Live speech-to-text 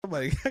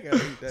Somebody gotta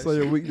read that So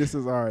shit. your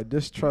weaknesses are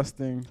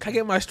distrusting. Can I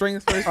get my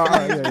strengths first?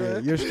 Yeah.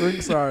 Your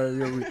strengths are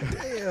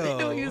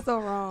Damn. You so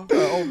wrong.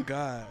 Oh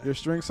God. your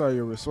strengths are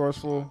you're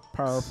resourceful,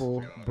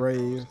 powerful,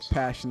 brave,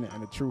 passionate,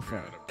 and a true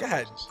friend.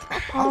 God.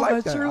 I like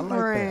a that. true I like that. I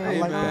friend.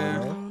 like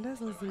that, bro. Oh, that's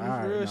so sweet. All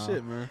right, Real nah.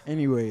 shit, man.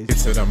 Anyways, Get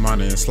to the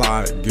money and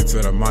slide, get to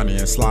the money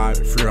and slide.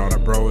 Free all the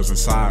bros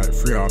inside,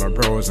 free all the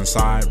bros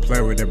inside.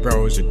 Play with the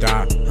bros, you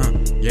die,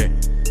 yeah.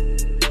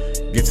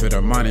 Get to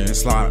the money and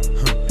slide,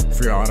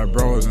 free all the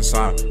bros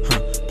inside,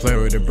 play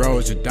with the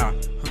bros, you die.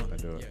 I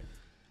do it.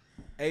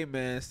 Hey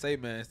man, say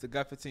man, it's the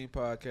Got 15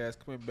 podcast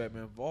coming back,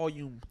 man.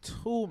 Volume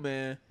 2,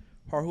 man.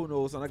 Or who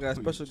knows? And I got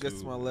a special guest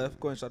to my left.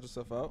 Go ahead and shout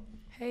yourself out.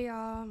 Hey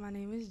y'all, my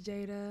name is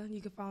Jada.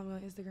 You can follow me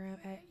on Instagram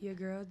at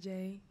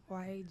yourgirlj,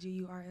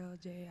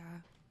 YAGURLJI.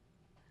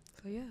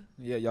 So yeah.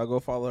 Yeah, y'all go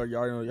follow her.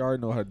 Y'all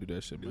already know how to do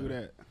that shit, man. Do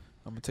that.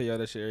 I'm gonna tell y'all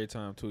that shit every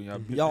time too.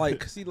 Y'all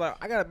like, see, like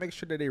I gotta make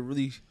sure that they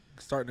really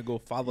starting to go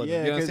follow.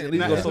 Yeah, them. You know what I'm because saying? At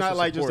least go it's not social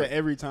like support. just an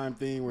every time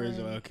thing where it's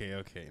Right.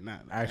 okay.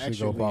 Not Actually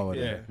go follow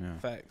yeah. them. Yeah.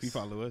 Facts. You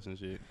follow us and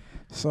shit.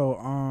 So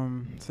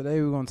today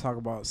we're gonna talk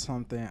about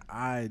something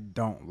I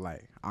don't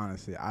like.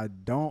 Honestly, I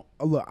don't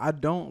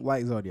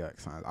like zodiac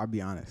signs. I'll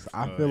be honest.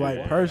 I feel like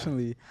yeah.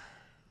 personally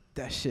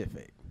that shit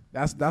fake.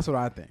 That's what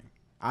I think.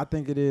 I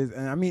think it is,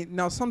 and I mean,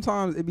 now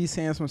sometimes it be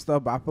saying some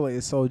stuff, but I feel like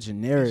it's so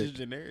generic. It's just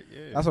generic,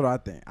 yeah. That's what I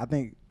think. I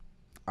think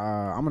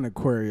I'm an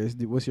Aquarius.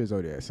 What's your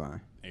zodiac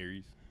sign?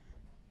 Aries.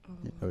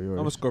 Oh, yours.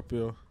 I'm a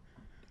Scorpio.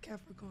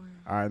 Capricorn.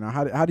 All right, now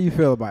how do you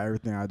feel about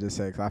everything I just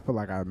said? Cause I feel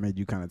like I made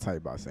you kind of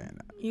tight by saying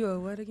that. You a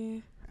what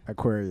again?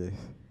 Aquarius.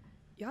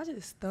 Y'all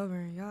just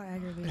stubborn. Y'all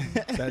aggravating.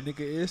 That nigga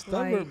is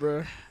stubborn, Like,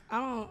 bro. I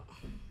don't.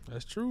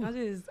 That's true. Y'all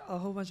just a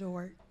whole bunch of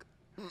work.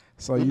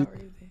 So you, Not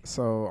really.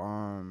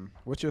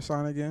 what's your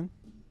sign again?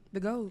 The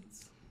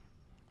goats.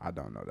 I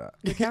don't know that.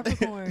 The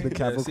Capricorn. The Yeah,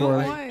 Capricorn. see,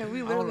 One,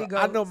 we I, don't literally know,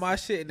 goats. I know my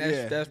shit, and that's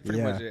Yeah. that's pretty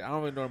Yeah. much it. I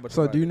don't really know much.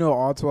 So about do you it. know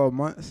all 12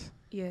 months?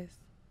 Yes.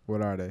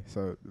 What are they?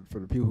 So for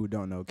the people who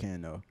don't know,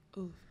 can know.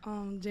 Oof.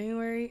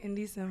 January and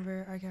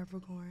December are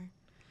Capricorn.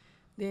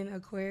 Then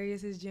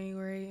Aquarius is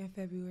January and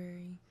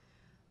February.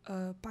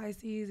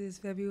 Pisces is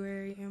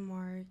February and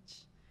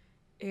March.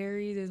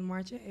 Aries is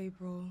March and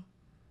April.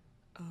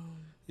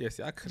 Yeah,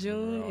 see, I couldn't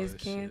June remember all is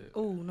this Can. shit.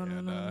 Oh no.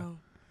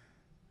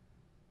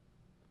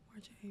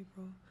 March and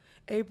April.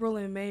 April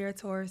and May are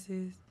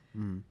Tauruses.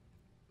 Mm.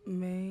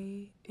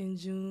 May and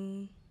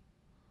June,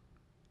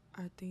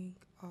 I think,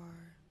 are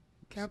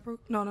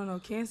No,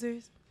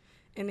 Cancers.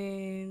 And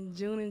then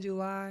June and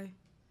July.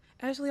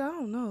 Actually, I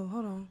don't know.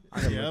 Hold on.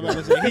 Yeah, I'm about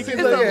to say, he It's can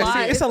a look-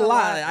 lot. It's It's a a lot.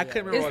 lot. I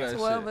couldn't remember all It's that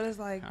 12, shit. but it's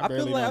like, I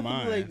barely know feel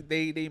mine. like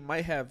they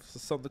might have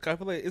something. I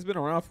feel like it's been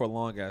around for a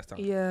long ass time.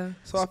 yeah.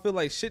 So I feel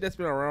like shit that's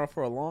been around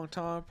for a long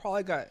time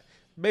probably got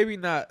maybe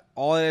not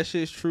all of that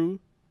shit is true,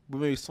 but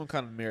maybe some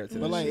kind of merit to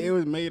But that like shit. it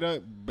was made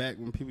up back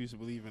when people used to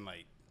believe in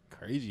like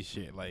crazy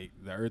shit, like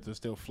the earth was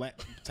still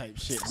flat type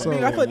shit. So- I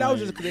mean, I feel like that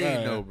was Like, just because they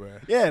didn't bruh. know, bro.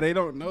 Yeah, they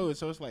don't know.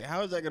 So it's like,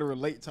 how is that gonna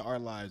relate to our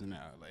lives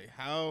now? Like,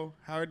 how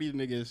are these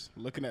niggas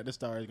looking at the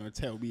stars gonna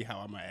tell me how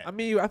I'm at? I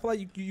mean, I feel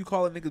like you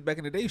calling niggas back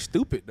in the day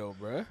stupid though,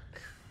 bro.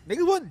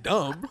 Niggas wasn't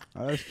dumb.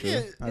 Oh, that's true.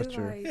 Yeah, That's It's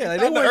true. like- Yeah, like,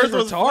 Thought they weren't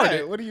just retarded.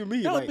 flat. What do you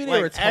mean? That don't Like, mean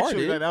they like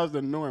actually, retarded. like, that was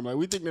the norm. Like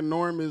we think the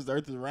norm is the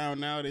earth is round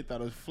now. They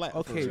thought it was flat.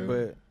 Okay, for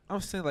but I'm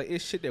saying like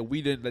it's shit that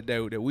we didn't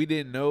that we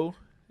didn't know,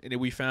 and then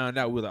we found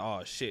out. We were like,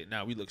 oh shit,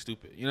 now we look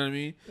stupid. You know what I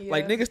mean?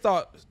 Like Yeah. niggas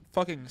thought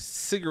fucking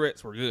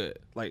cigarettes were good,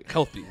 like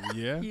healthy.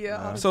 yeah,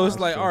 Yeah. all the So it's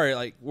time. like, all right,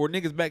 like were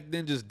niggas back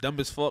then just dumb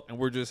as fuck, and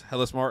we're just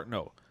hella smart?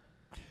 No,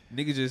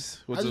 niggas just.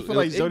 I just feel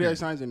like zodiac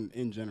signs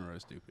in general are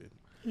stupid.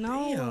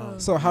 no. Damn.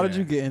 So how did Yeah.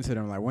 you get into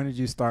them? Like when did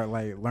you start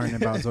like learning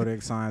about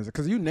zodiac signs?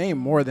 Because you name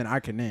more than I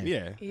can name.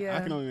 Yeah, Yeah.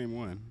 I can only name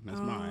one. That's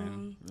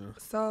mine.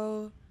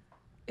 So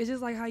it's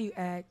just like how you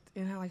act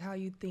and how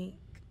you think.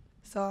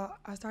 So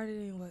I started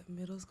in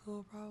middle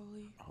school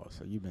probably. Oh,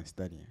 so you've been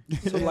studying.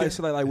 So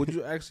like, would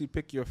you actually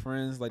pick your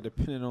friends like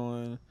depending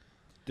on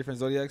different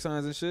zodiac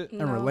signs and shit? And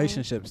No.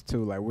 relationships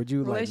too. Like would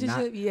you like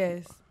Relationship,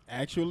 yes.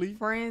 Actually,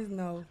 Friends,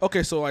 no.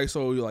 Okay, so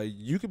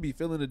you could be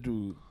feeling the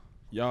dude,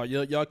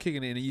 y'all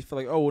kicking it, and you feel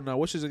like, oh well, now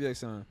what's your zodiac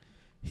sign?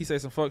 He say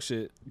some fuck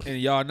shit, and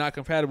y'all not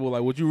compatible.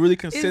 Like, would you really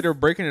consider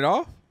breaking it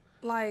off?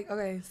 Like,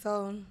 okay,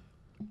 so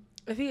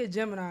if he a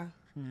Gemini,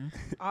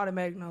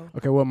 automatic no. not?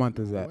 Okay, what month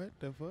is that? what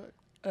the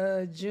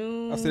fuck?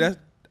 June.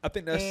 I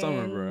think that's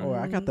summer, bro. Oh,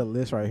 I got the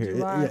list right here.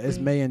 July, Yeah, it's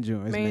May and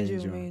June. It's May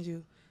and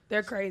June.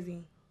 They're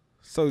crazy.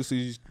 So you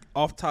just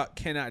off top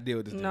cannot deal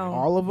with this. No. nigga.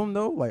 All of them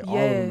though, like all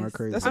of them are Yes.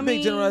 crazy. That's I a big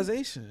mean-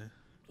 generalization.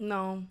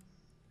 No.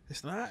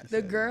 It's not.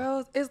 The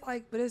girls, it's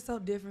like, but it's so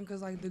different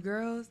because like the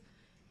girls,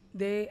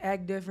 they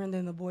act different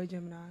than the boy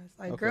Geminis.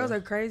 Like Okay. girls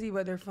are crazy,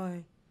 but they're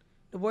fun.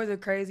 The boys are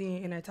crazy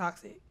and they're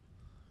toxic.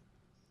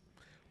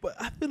 But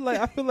I feel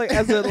like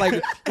as a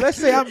like, let's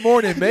say I'm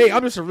born in May,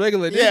 I'm just a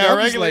regular nigga. Yeah,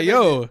 I'm just regular like,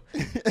 yo,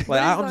 like it's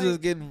I'm like-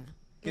 just getting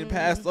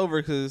passed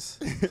over because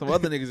some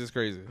other niggas is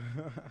crazy.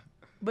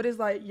 But it's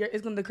like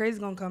the crazy's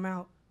gonna come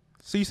out.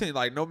 So you saying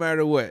like no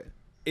matter what,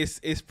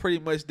 it's pretty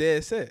much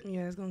dead set.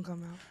 Yeah, it's gonna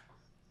come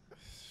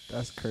out.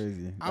 That's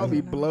crazy. I would be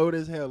Yeah. blowed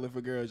as hell if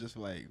a girl's just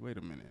like, wait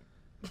a minute,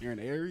 you're an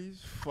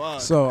Aries?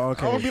 Fuck. So I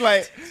okay, would be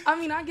like, I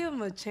mean, I give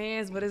him a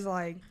chance, but it's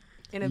like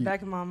in the You-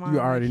 back of my mind. you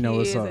already like, know he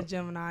what's is up. a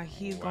Gemini.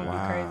 He's gonna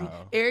Wow. be crazy.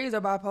 Aries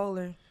are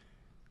bipolar,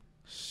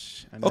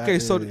 and Okay, that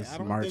so is I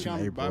don't March think and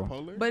I'm April.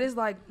 bipolar. but it's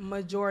like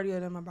majority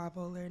of them are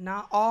bipolar.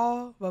 Not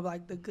all, but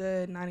like the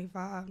good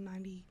 95,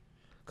 90.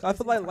 'Cause I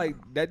feel like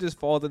that just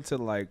falls into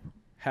like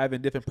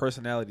having different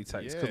personality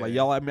types. Cause like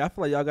Yeah. y'all, I mean, I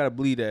feel like y'all gotta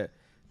believe that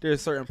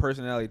there's certain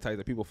personality types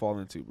that people fall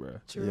into, bro.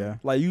 True. Yeah.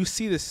 Like you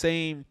see the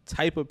same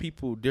type of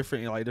people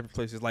different in like different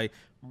places. Like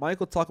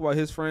Michael talk about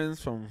his friends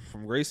from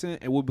Grayson,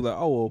 and we'll be like,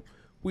 oh well,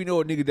 we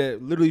know a nigga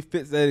that literally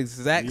fits that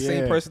exact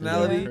same Yeah,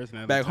 personality yeah.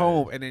 Personality back type.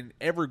 home, and then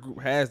every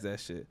group has that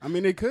shit. I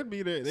mean, it could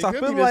be the, they So I could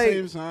feel be the like-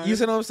 same sign. you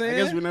see what I'm I saying?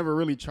 guess we never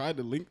really tried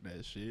to link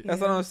that shit.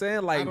 That's Yeah. what I'm saying. I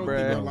Like, don't think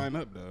they'll bro, line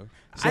up though.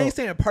 I ain't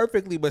saying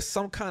perfectly, but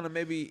some kind of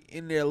maybe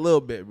in there a little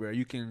bit, bro.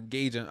 You can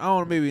gauge it. I don't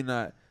know, maybe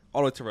not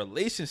all the way to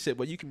relationship,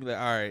 but you can be like,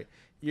 all right,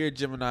 you're a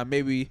Gemini.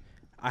 Maybe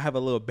I have a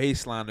little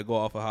baseline to go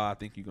off of how I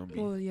think you're gonna be.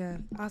 Well, yeah,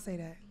 I'll say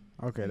that.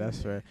 Okay,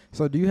 that's fair.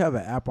 So do you have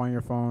an app on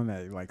your phone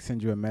that like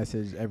sends you a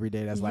message every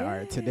day that's like, all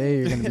right,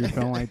 today you're gonna be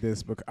feeling like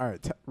this. But all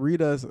right,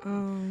 read us.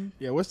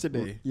 Yeah, what's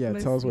today? Yeah,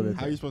 Let's tell us what see. it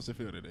How you is. supposed to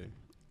feel today?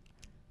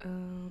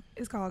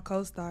 It's called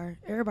CoStar.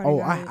 Everybody. Oh,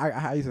 got it.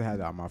 I used to have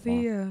that on my See,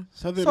 phone. yeah.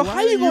 So, then So why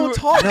how you gonna you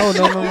talk? No.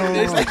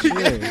 It's like, Chill,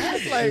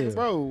 like, chill,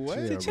 bro, what?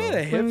 chill, She had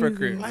a Let me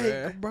hypocrite, see.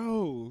 bruh. Like,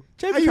 bro,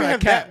 Jay how be you tryna have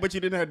cap. that, but you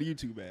didn't have the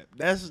YouTube app?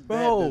 That's Bro,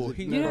 that doesn't-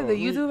 he- You know Bro, the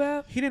he- YouTube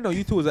app? He didn't know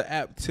YouTube was an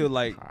app till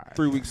like Alright.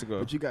 3 weeks ago.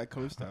 But you got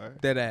CoStar.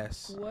 Dead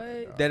ass.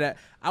 What? That app.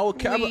 I'd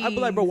be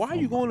like, bro, why are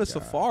you Oh my going to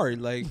God. Safari?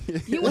 Like,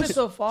 You went to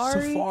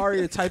Safari? Safari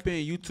to type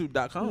in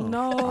YouTube.com.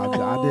 No.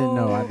 I didn't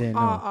know. I didn't know.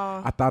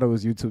 Uh-uh. I thought it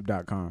was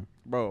YouTube.com.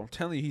 Bro, I'm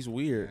telling you, he's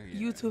weird.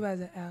 YouTube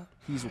has an app.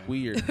 He's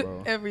weird,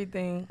 bro.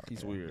 Everything.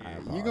 He's weird.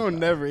 You gonna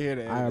never hear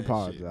that. I that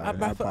apologize. shit. I just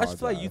feel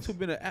like apologize. YouTube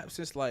been an app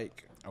since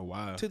like Oh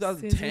wow.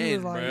 2010, Since he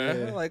was, bro. like,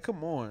 yeah. Like,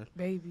 come on.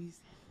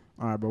 Babies.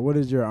 All right, but what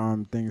does your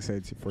thing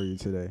say for you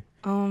today?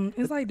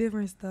 It's like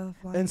different stuff.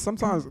 Like And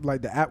sometimes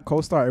like the app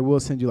CoStar, it will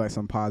send you like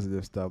some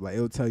positive stuff. Like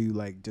it'll tell you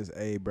like just,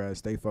 hey, bruh,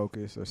 stay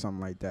focused or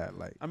something like that.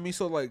 Like I mean,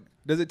 so like,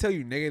 does it tell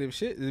you negative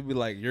shit? Does it be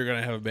like you're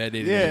gonna have a bad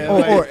day? Yeah, today? or,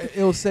 like- or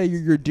it'll say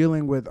you're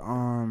dealing with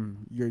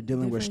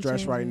Different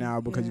stress right changes, now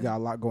because you yeah. got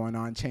a lot going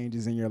on,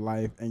 changes in your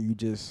life, and you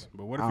just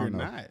But what if I you're don't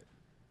know. not?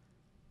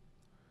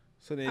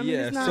 So then, I mean,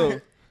 yeah. it's not,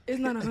 So it's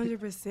not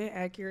 100%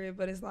 accurate,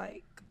 but it's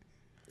like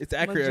it's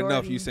accurate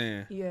enough. You majority,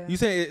 saying? yeah. You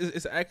saying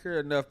it's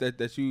accurate enough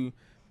that you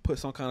put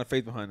some kind of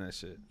faith behind that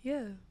shit?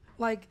 yeah,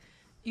 like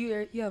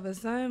you have a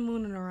sun,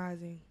 moon, and a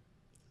rising.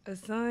 A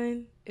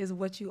sun is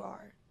what you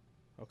are.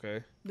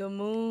 Okay. The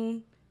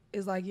moon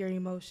is like your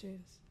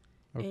emotions,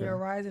 okay. and your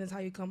rising is how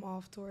you come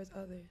off towards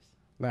others.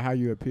 Like how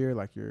you appear,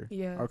 like you're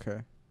Yeah. okay.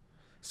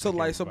 So Okay,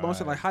 like, so Bone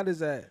said, like, how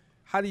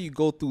do you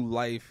go through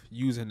life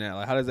using that?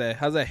 Like, how does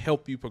that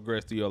help you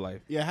progress through your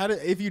life? Yeah. How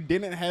if you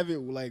didn't have it,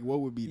 like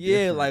what would be?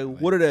 Yeah, different? like,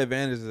 what are the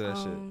advantages of that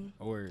shit?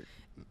 Or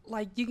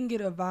Like you can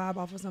get a vibe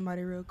off of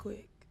somebody real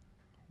quick.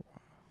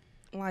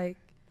 Like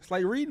It's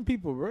like reading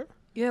people, bro.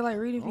 yeah, like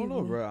reading I don't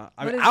people. know, bro. I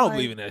But mean, it's I don't like-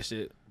 believe in that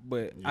shit,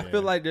 but I Yeah.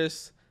 feel like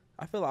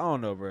I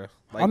don't know, bro.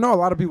 Like, I know a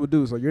lot of people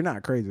do, so you're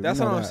not crazy. We that's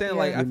know what I'm that. saying. Yeah.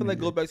 Like, I We feel like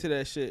know. go back to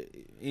that shit.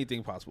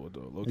 Anything possible,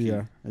 though. Low key.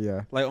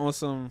 Yeah. Like on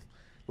some,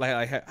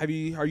 like have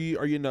you are you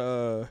in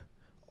the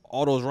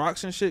all those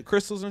rocks and shit,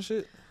 crystals and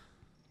shit?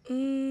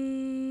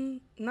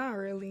 Not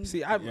really.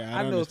 See, I don't know,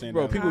 understand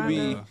bro. that. People be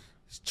Kinda.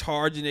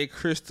 charging their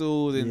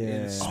crystals and, Yeah.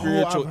 and Oh,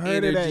 spiritual I've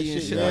heard of that energy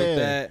and shit, shit yeah. like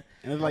that.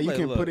 and it's like I'm you like,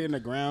 can look. put it in the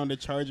ground to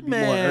charge, be more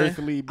Man,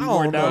 earthly, be I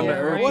more don't down know, to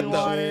yeah, bro. earth. What and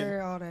the- shit.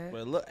 rainwater, all that.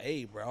 But look,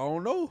 hey, bro, I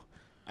don't know.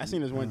 I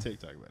seen this one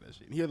TikTok about that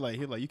shit. He was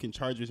like, you can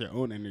charge with your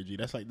own energy.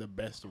 That's like the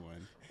best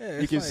one. Yeah, You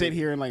it's can like- sit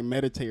here and like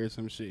meditate or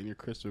some shit, and your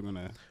crystal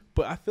gonna.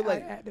 but I feel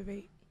like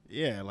activate.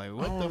 Yeah, like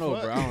what I the don't know,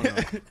 fuck? bro. I don't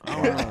know.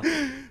 I don't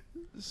know.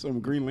 Some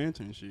Green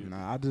Lantern shit.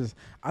 Nah, I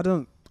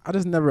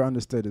just never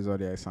understood the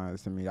zodiac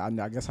signs to me. I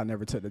guess I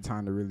never took the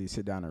time to really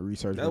sit down and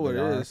research That's what they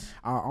it are. is.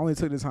 I only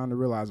took the time to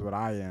realize what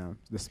I am.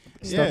 The stuff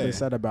Yeah. they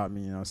said about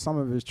me, some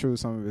of it's true,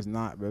 some of it's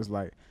not. But it's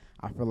like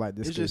I feel like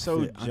this It's could just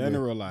so fit under-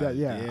 generalized.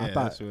 Yeah, Yeah, I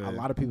thought that's what- a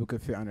lot of people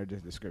could fit under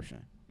this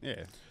description.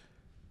 Yeah.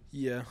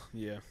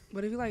 Yeah.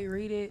 But if you like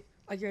read it,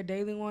 like your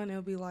daily one,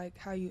 it'll be like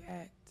how you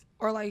act.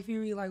 Or like if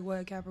you read like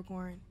what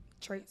Capricorn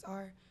traits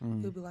are,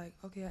 Mm. you'll be like,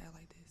 okay, I act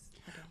like this.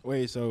 I don't.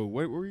 Wait, so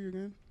what were you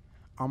again?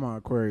 I'm an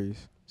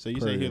Aquarius. So you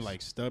say you're Aquarius.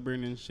 like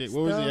stubborn and shit.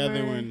 What was the other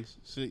Stubborn. ones?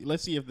 So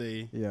let's see if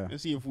they. Yeah.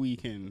 Let's see if we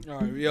can All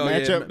right, yo,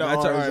 match yeah, up the match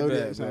up, our all right,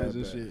 zodiac bet, signs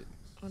and bet. shit.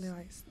 Oh, they're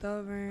like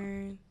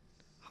stubborn,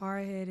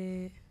 hard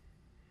headed.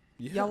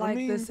 Yeah, Y'all I like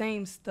mean, the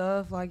same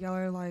stuff. Like y'all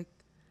are like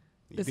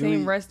the Do same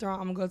we-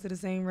 restaurant. I'm gonna go to the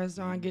same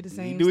restaurant, get the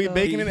same. Do we stuff,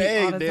 bacon and eat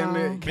all egg? the Damn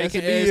time. it.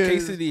 bacon, eggs,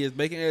 Quesadillas. quesadillas,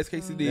 bacon, eggs,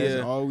 That's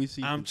quesadilla. all we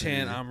see. I'm from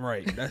Chan, today. I'm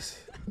right. That's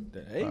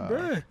hey,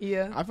 bro.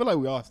 Yeah. I feel like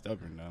we all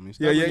stubborn though. I mean,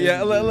 Yeah.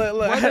 stubborn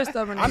Look. Boys are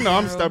stubborn. I in know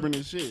I'm general. stubborn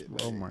as shit.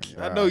 Oh my I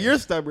God. know you're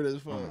stubborn as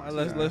fuck. All right,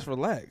 let's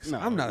relax. No,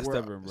 I'm not we're-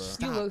 stubborn, bro.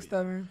 You look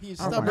stubborn. He's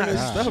Oh my stubborn God.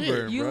 as Stubborn,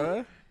 shit. You-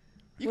 bro.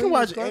 You Well, can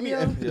watch any.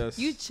 Scorpio, Yes.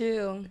 You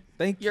chill.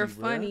 Thank you. You're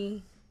bruh.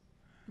 funny,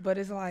 but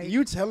it's like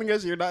You telling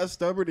us you're not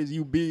stubborn is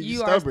you being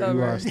You are stubborn.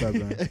 You are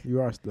Stubborn. stubborn.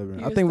 You are stubborn.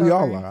 I You're think we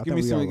all stubborn. are. I Give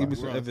me think we some. all Give me are.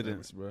 some We're all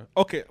evidence, bro.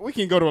 Okay. We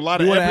can go to a lot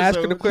You of want to ask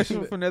her the episodes.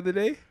 question from the other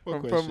day,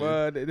 What from question?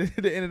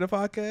 the end of the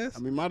podcast? I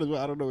mean, might as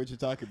well. I don't know what you're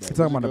talking about. You're talking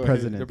Just about the go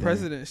president. The thing.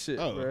 president shit,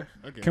 Ahead. bro.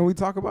 Oh, okay. Can we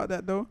talk about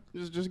that though?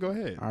 just go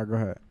ahead? All right, go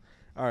ahead.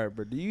 All right,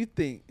 bro. Do you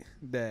think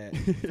that?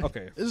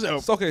 Okay. This is a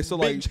So, okay, so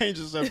big like, change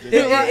of subject. It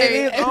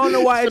is. I don't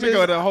know why It's it gonna go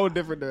just- in a whole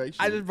different direction.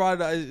 I just brought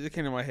it up. It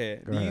came to my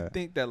head. Go Do you ahead.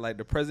 think that like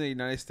the president of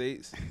the United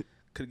States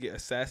could get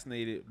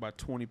assassinated by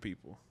 20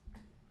 people,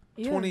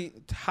 yeah. 20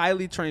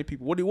 highly trained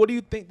people? What do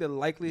you think the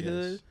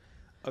likelihood Yes.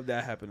 of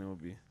that happening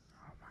would be?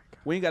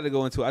 We ain't got to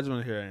go into it. I just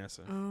want to hear an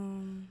answer.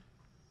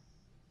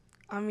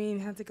 I mean,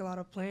 it had to take a lot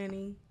of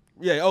planning.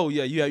 Yeah. Oh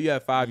yeah. You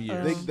have 5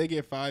 years. They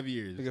get 5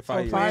 years. They get For 5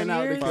 years. planning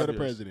out to 5 kill the years?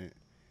 president.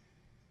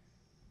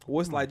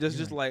 What's like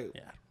just like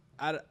Yeah.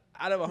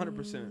 out of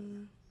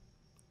 100%?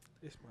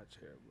 It's my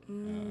chair,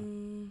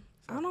 bro.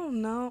 I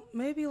don't know.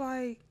 Maybe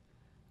like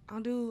I'll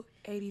do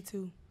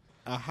 82.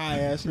 A high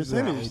ass She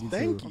said percentage. 82.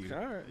 Thank you. Okay,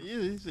 all right. Yeah,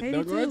 he said, 82.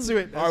 don't go into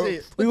it. That's All right,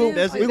 it. But we then,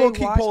 gonna like, we gonna they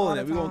keep watch polling all it.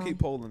 the We gonna time. keep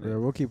polling Yeah, it.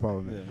 we'll keep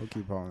polling it. Yeah. We'll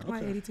keep polling it. I'm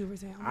like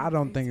 82%. I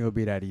don't think it'll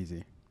be that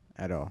easy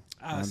at all.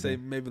 I I'd don't say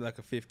think- maybe like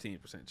a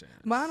 15% chance.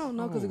 But I don't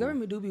know because the Oh.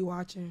 government do be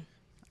watching.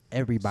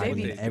 everybody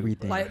They and do.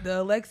 everything. Like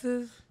the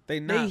Alexas, They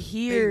they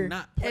hear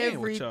not playing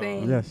with y'all.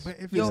 everything. Yes. But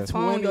if Your it's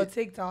phone, 20, your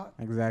TikTok.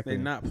 Exactly.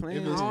 They not playing.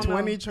 if with it's I y'all. don't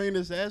 20 know. trained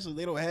assassins,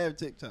 they don't have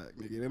TikTok,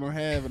 nigga. They don't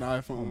have an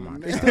iPhone. my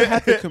They still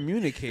have to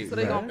communicate. So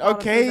they bro. gonna follow the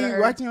Okay,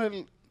 Earth. watching a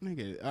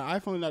nigga. An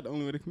iPhone is not the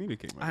only way to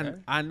communicate. My guy.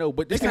 I know,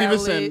 but They they can can even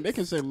send. tablets. They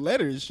can send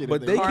letters. Shit.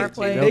 but if they want can to.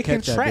 CarPlay. They'll they can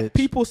catch that track bitch.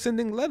 people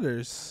sending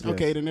letters. Yes.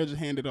 Okay, then they'll just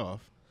hand it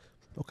off.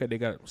 Okay, they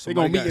got. They gonna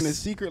somebody meet got in a s-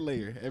 secret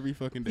layer every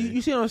fucking day.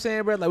 You see what I'm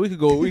saying, bro? Like we could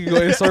go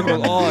in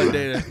circles all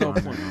day. There's no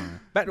Fine, point. fine.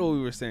 Back to what we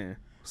were saying.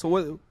 So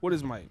what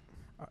is Mike?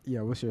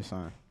 Yeah, what's your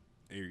sign?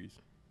 Aries.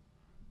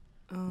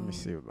 Let me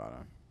see about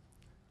him.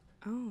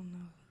 I don't know.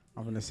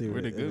 I'm gonna see We're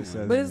what the it good says.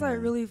 ones. But it's in like there.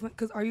 really fun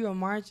because are you a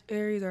March,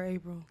 Aries, or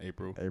April?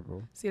 April.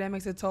 April. See, that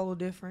makes a total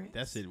difference.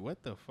 That's it.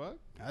 What the fuck?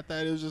 I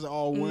thought it was just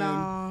all one.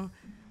 No,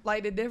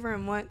 like the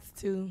different months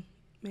to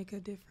make a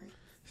difference.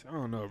 I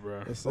don't know,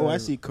 bro. It Oh, I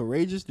says- see.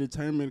 Courageous,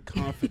 determined,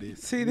 confident.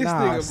 See this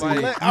Nah, nigga, see,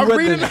 Mike. you I'm read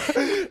reading.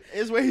 the-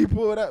 It's where he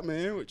pulled up,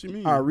 man. What you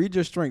mean? All right, read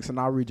your strengths and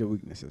I'll read your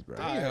weaknesses, bro.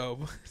 Damn,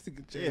 this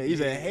nigga Yeah,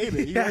 he's a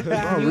hater. You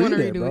Bro, you want to read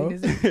it, redo bro.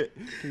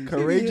 weaknesses?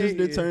 Courageous, Yeah.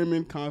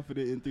 determined,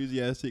 confident,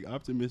 enthusiastic,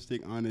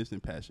 optimistic, honest,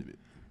 and passionate.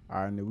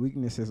 All right, and the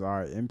weaknesses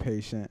are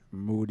impatient,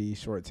 moody,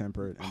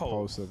 short-tempered, Oh.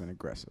 impulsive, and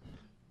aggressive.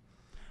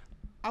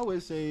 I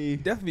would say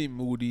Definitely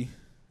moody.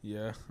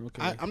 Yeah.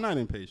 Okay. I'm not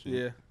impatient.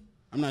 yeah.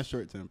 I'm not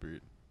short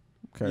tempered.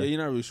 Yeah. Okay. You're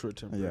not really short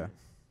tempered. Yeah.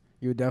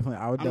 You would definitely.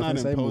 I would I'm not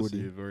definitely say moody.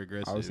 impulsive or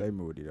aggressive. I would say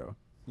moody though.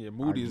 Yeah.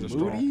 Moody is a Moody?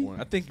 strong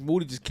one. I think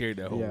Moody just carried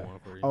that whole Yeah. one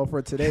for you. Oh,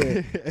 for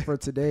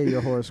today,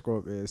 your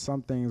horoscope is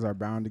some things are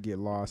bound to get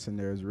lost, and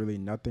there's really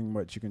nothing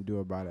much you can do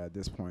about it at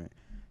this point.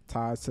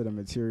 Ties to the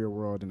material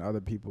world, and other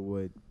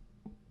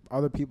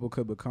people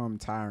could become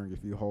tiring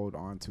if you hold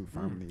on too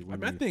firmly. I, when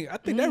mean, I you-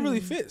 think that really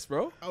fits,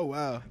 bro. Oh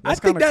wow. That's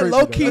I think kinda that crazy, low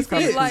though. key That's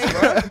kinda fits, like,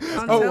 bro.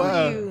 I'm Oh, telling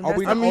wow. you, Are that's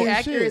we- not I mean,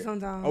 accurate shit.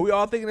 sometimes. Are we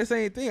all thinking the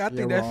same thing? I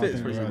think we're that all fits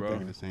thinking for you, the I'm bro.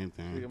 thinking the same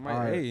thing. Nigga, Mike,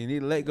 Alright. hey, you need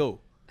to let go.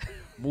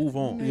 Move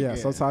on. yeah, Yeah.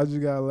 sometimes you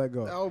gotta let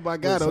go. Oh my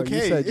god. So you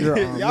Okay. said you're,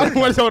 y'all the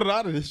ones holding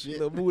on to this shit.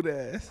 Little mood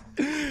ass.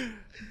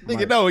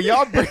 Nigga, no,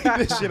 y'all bring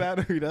this shit out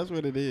of me. That's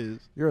what it is.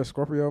 You're a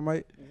Scorpio,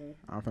 mate.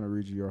 I'm gonna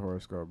read you your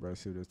horoscope, bro.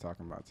 See what it's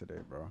talking about today,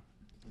 bro.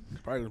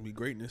 Probably gonna be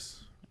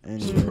greatness.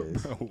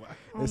 Anyways, Oh, wow.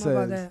 I don't it know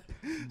about says-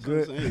 that.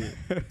 Good.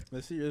 Saying.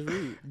 Let's see. Let's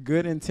read.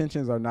 good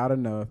intentions are not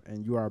enough,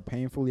 and you are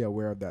painfully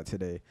aware of that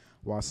today.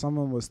 While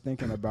someone was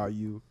thinking about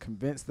you,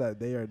 convinced that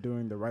they are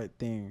doing the right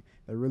thing,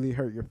 that really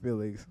hurt your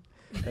feelings.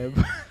 And-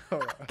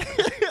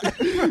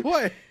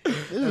 What?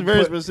 This is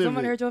very specific.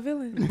 Somebody hurt your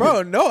feelings.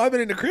 Bro, no, I've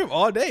been in the crib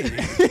all day.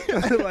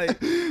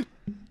 Like,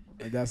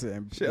 and that's it.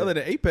 And- shit, other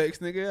than Apex,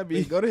 nigga, I Hey,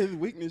 be. go to his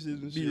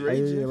weaknesses and Be shit.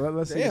 raging. Yeah,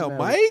 let's see Damn, now.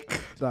 Mike.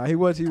 Nah, he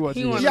was. He He wanna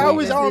Y'all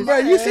was weaknesses. on, bro.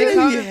 You see Hey, that?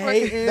 come He to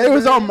hating. fucking- They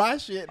was on my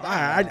shit.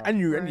 I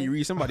knew to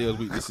read somebody else's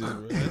weaknesses,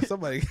 bro.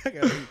 Somebody, I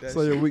gotta read that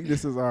So your shit.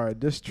 weaknesses are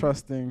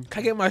distrusting. Can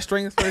I get my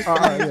strengths first? All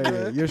right, please, yeah,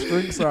 bro? yeah. Your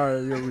strengths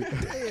are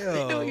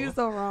Damn. You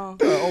so wrong.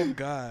 Oh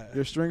God.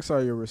 your strengths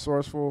are you're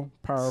resourceful,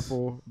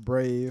 powerful,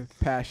 brave,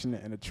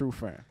 passionate, and a true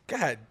friend.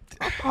 God.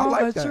 I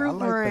like a that. true I like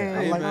that. friend.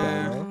 I like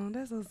that, bro. Oh,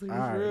 that's so sweet. All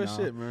right, Real nah.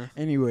 shit, man.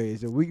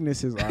 Anyways, your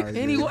weaknesses are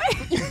Anyway,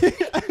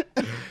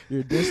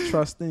 you're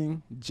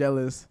distrusting,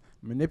 jealous,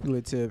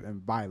 manipulative,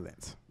 and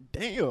violent.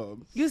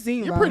 Damn. you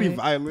seem You're pretty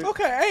violent. violent.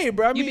 Okay, hey,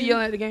 bro. I You mean, be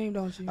yelling at the game,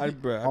 don't you?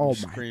 bro, I Oh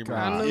be my screaming.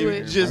 God. I knew You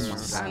it.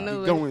 just I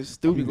knew it. going I be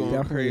stupid. going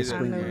Definitely crazy. a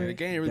I knew Man. it. The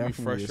game really be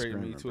Definitely a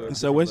frustrating me screamer, too. bro.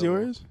 So what's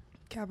yours?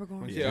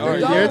 Capricorn. Yeah, the all right,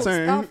 goat. your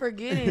turn. Stop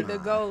forgetting the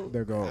goat.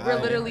 They're gold. We're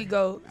Oh. literally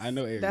goats. I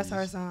know Aries. That's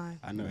her sign.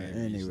 I know Aries.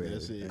 Anyways,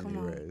 That's it. Come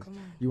Anyways. on, come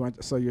on. You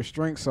want so your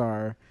strengths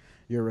are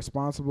you're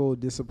responsible,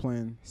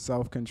 disciplined,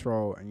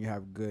 self-control, and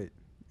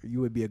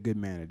you would be a good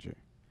manager.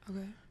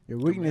 Okay. Your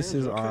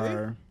weaknesses okay.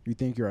 are you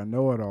think you're a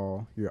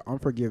know-it-all, you're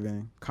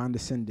unforgiving,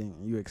 condescending,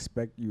 and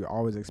you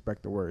always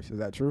expect the worst. Is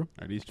that true?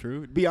 Are these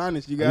true? Be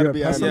honest. You Are gotta you a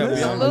be honest.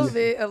 pessimist?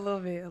 A little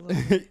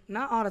bit.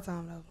 Not all the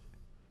time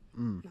though.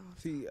 Mm. No.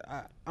 See,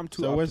 I'm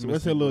too. So what's her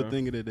optimistic, little bro.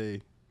 thing of the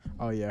day?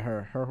 Oh yeah,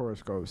 her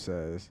horoscope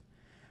says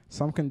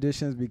some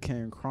conditions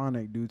became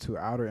chronic due to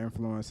outer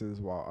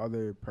influences, while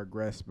others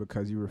progressed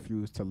because you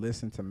refuse to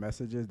listen to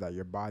messages that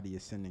your body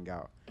is sending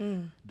out.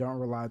 Don't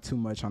rely too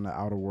much on the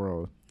outer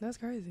world. That's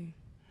crazy.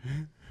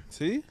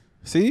 See,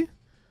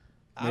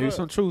 I maybe don't-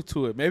 some truth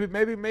to it. Maybe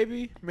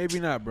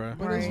not, bro.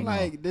 But it's Right.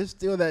 like there's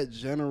still that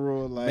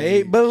general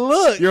like. But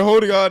look, You're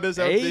holding all this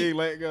Hey, everything.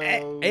 Let go.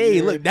 hey,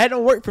 Yeah. look, that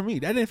don't work for me.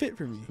 That didn't fit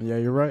for me. Yeah,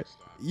 you're right.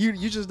 You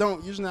just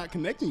don't. You're just not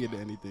connecting it to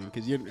anything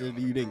because you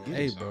didn't get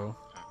Hey, it. bro.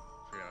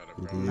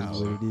 It is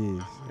what it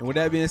is. And with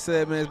that being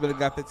said, man, it's been a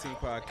Got 15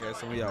 podcast.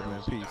 So we out,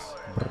 man. Peace.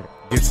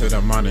 Get to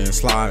the money and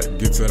slide,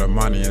 get to the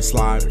money and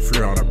slide.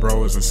 Free all the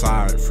bros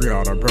inside, free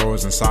all the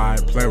bros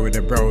inside. Play with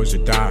the bros,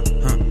 you die,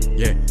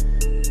 yeah.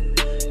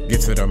 Get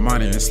to the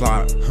money and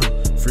slide,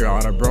 free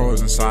all the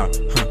bros inside,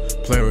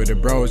 play with the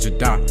bros, you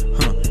die,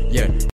 yeah.